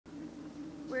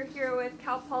We're here with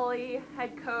Cal Poly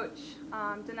head coach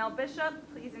Danelle Bishop.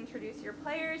 Please introduce your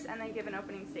players and then give an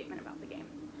opening statement about the game.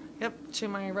 Yep, to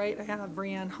my right I have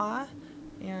Breanne,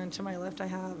 and to my left I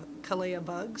have Kalaya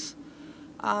Bugs.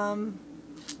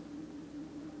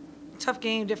 Tough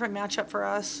game, different matchup for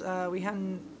us. We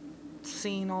hadn't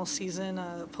seen all season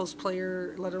a post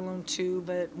player, let alone two,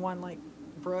 but one like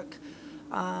Brooke.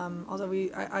 Although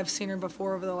I've seen her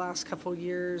before over the last couple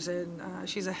years, and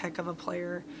she's a heck of a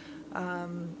player.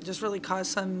 Just really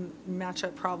caused some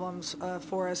matchup problems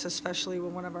for us, especially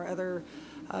when one of our other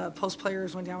post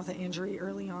players went down with an injury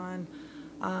early on.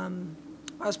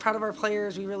 I was proud of our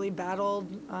players. We really battled.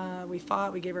 We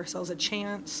fought. We gave ourselves a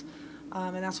chance,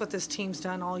 and that's what this team's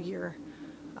done all year.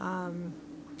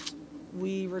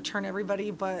 We return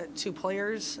everybody but two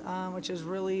players, which is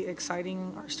really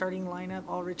exciting. Our starting lineup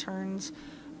all returns.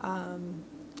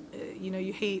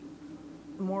 You hate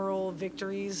moral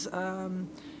victories.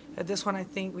 At this one, I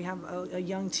think we have a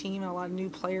young team and a lot of new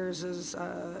players. Is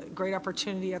a great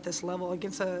opportunity at this level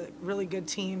against a really good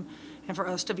team, and for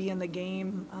us to be in the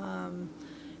game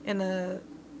in the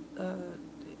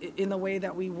way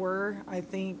that we were. I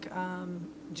think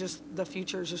just the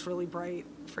future is just really bright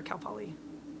for Cal Poly.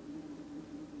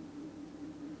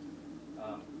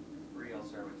 Bree, I'll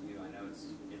start with you. I know it's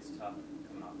tough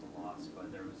coming off the loss,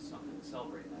 but there was something to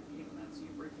celebrate in that game, and that's you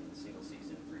breaking the single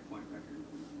season three-point record.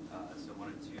 So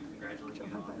wanted to congratulate you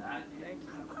on that. Thank you.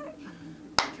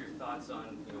 What's your thoughts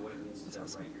on what it means to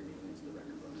write your name into the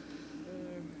record book?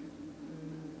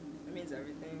 It means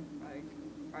everything. Like,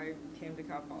 I came to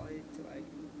Cal Poly to I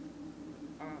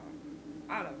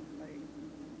don't know,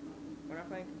 when I'm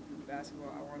playing basketball,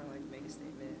 I want to make a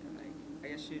statement, and I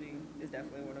guess shooting is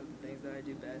definitely one of the things that I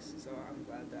do best. So I'm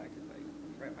glad that I could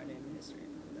write my name in history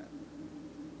for that.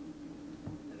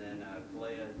 And then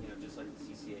Kalaya, just like the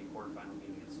CCA quarterfinal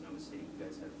game against Sonoma State, you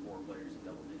guys had 4 players in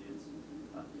double digits.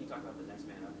 Can you talk about the next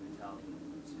man up mentality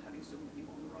and having so many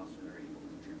people on the roster that are able to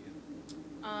contribute?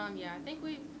 Yeah, I think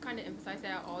we've kind of emphasized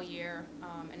that all year,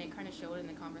 and it kind of showed in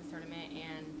the conference tournament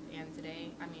and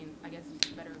today. I mean, I guess it's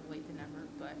better late than never,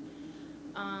 but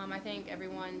I think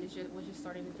everyone was just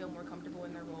starting to feel more comfortable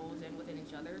in their roles and within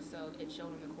each other, so it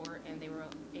showed on the court, and they were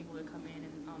able to come in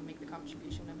and make the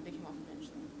contribution of they came off the bench.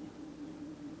 So, yeah.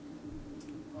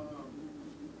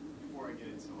 Before I get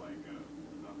into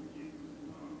about the game,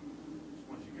 just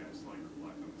want you guys to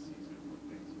reflect on the season, what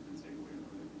things you can take away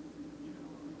from it.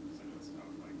 Because I know it's tough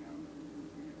now that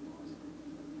we get lost.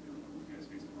 You guys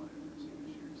face a lot of adversity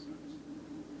this year, so just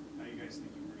how you guys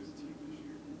think you were as a team this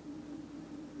year?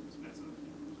 That's a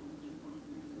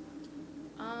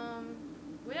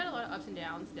We had a lot of ups and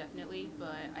downs, definitely,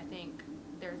 but I think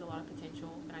there's a lot of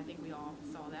potential, and I think we all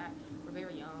saw that. We're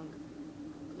very young,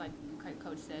 like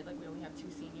Coach said, we only have 2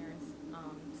 seniors.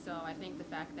 So I think the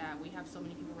fact that we have so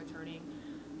many people returning,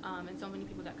 and so many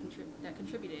people that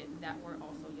contributed that were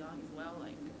also young as well,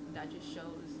 that just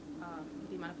shows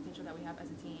the amount of potential that we have as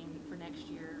a team for next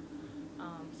year.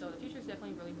 So the future is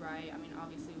definitely really bright. I mean,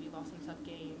 obviously we lost some tough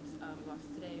games. We lost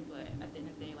today, but at the end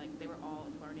of the day, they were all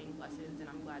learning lessons, and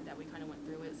I'm glad that we kind of went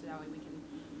through it, so that way we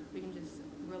can just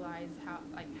realize how,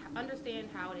 understand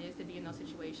how it is to be in those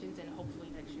situations, and hopefully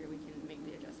next year we can make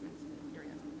the adjustments during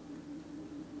that time.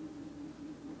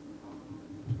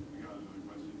 I got another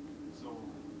question. So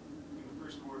in the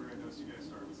first quarter, I noticed you guys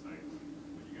started with stifling,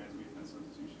 but you guys made that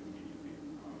substitution immediately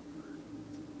for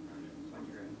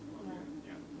Andrea.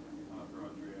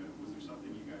 Was there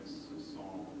something you guys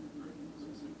saw, or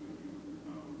specifically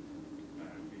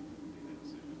that made you make that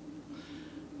decision?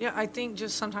 Yeah, I think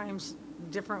just sometimes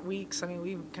different weeks. I mean,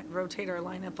 we rotate our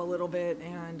lineup a little bit,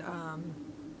 and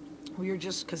we were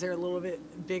just because they're a little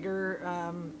bit bigger.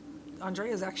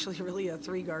 Andrea is actually really a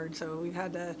 3 guard, so we've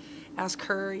had to ask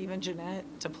her, even Jeanette,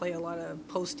 to play a lot of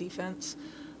post defense.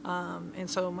 And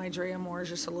so my Drea Moore is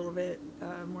just a little bit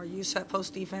more used to that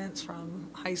post defense from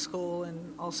high school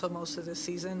and also most of the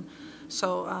season.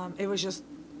 So it was just,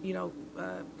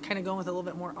 kind of going with a little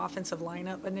bit more offensive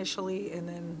lineup initially, and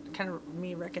then kind of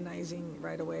me recognizing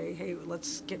right away, hey,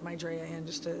 let's get my Drea in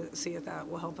just to see if that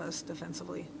will help us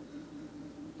defensively.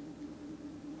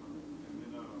 And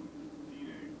then Fide,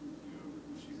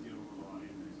 she's getting a lot of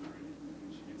injuries already,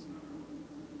 and she gets another one.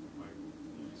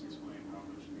 Can you just explain how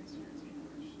much she means to your team?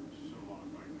 She showed a lot of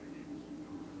fight in that game to keep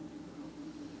going.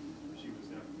 She was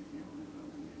definitely feeling it that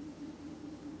game.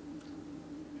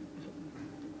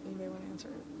 Anybody want to answer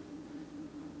it?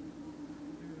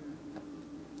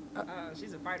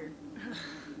 She's a fighter.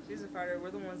 She's a fighter.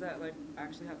 We're the ones that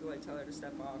actually have to tell her to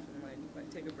step off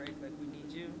and take a break. We need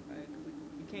you.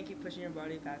 You can't keep pushing your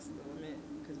body past the limit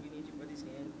because we need you for these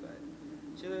games. But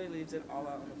she literally leaves it all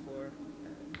out on the floor.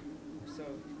 So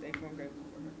thankful and grateful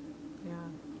for her.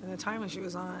 Yeah, and the time when she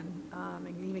was on,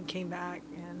 and even came back,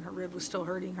 and her rib was still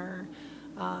hurting her.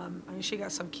 I mean, she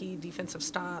got some key defensive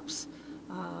stops,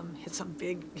 hit some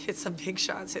big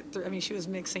shots. I mean, she was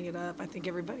mixing it up. I think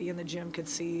everybody in the gym could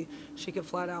see she could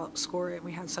flat out score it.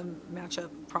 We had some matchup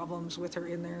problems with her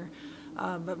in there,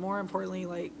 but more importantly,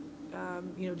 like,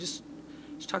 just.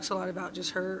 She talks a lot about just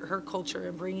her culture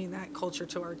and bringing that culture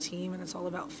to our team, and it's all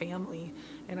about family.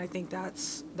 And I think that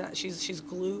she's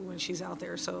glue when she's out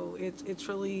there. So it's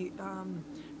really,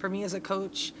 for me as a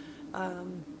coach,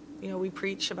 we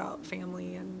preach about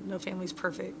family, and no family's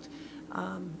perfect.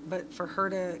 But for her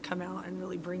to come out and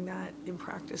really bring that in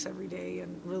practice every day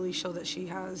and really show that she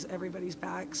has everybody's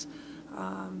backs,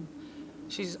 I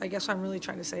guess what I'm really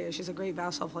trying to say is she's a great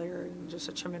basketball player and just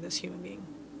a tremendous human being.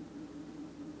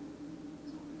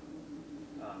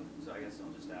 So I guess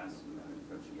I'll just ask,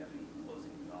 Coach, do you have any closing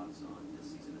thoughts on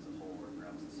this season as a whole, or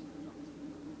perhaps the seniors on the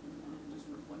team, just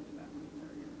reflecting back on the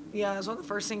entire year? Yeah, it was one of the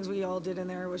first things we all did in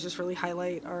there was just really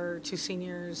highlight our two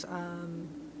seniors,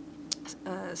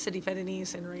 City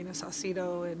Fedenice and Reina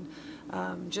Saucedo,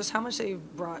 and just how much they've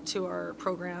brought to our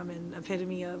program and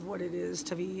epitome of what it is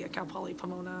to be a Cal Poly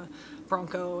Pomona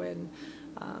Bronco, and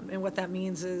what that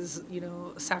means is,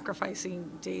 sacrificing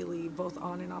daily, both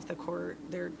on and off the court.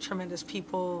 They're tremendous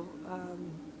people,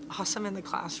 awesome in the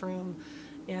classroom,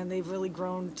 and they've really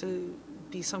grown to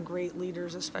be some great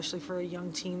leaders, especially for a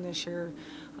young team this year.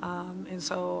 And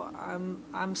so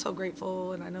I'm so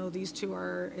grateful, and I know these two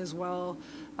are as well,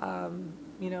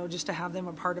 just to have them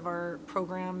a part of our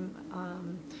program.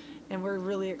 And we're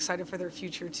really excited for their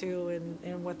future too,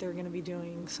 and what they're going to be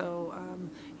doing. So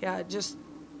it just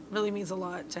really means a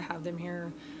lot to have them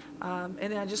here. And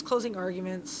then just closing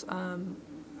arguments,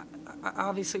 I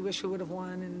obviously wish we would have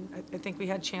won, and I think we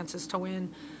had chances to win.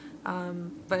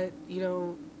 But,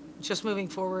 just moving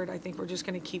forward, I think we're just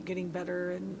going to keep getting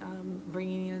better and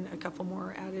bringing in a couple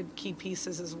more added key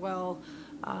pieces as well.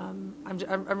 I'm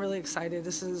really excited.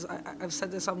 I've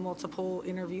said this on multiple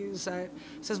interviews, that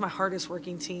this is my hardest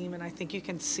working team, and I think you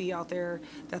can see out there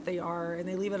that they are, and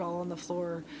they leave it all on the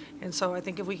floor. And so I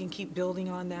think if we can keep building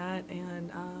on that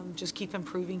and just keep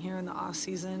improving here in the off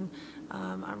season,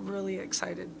 I'm really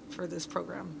excited for this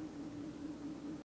program.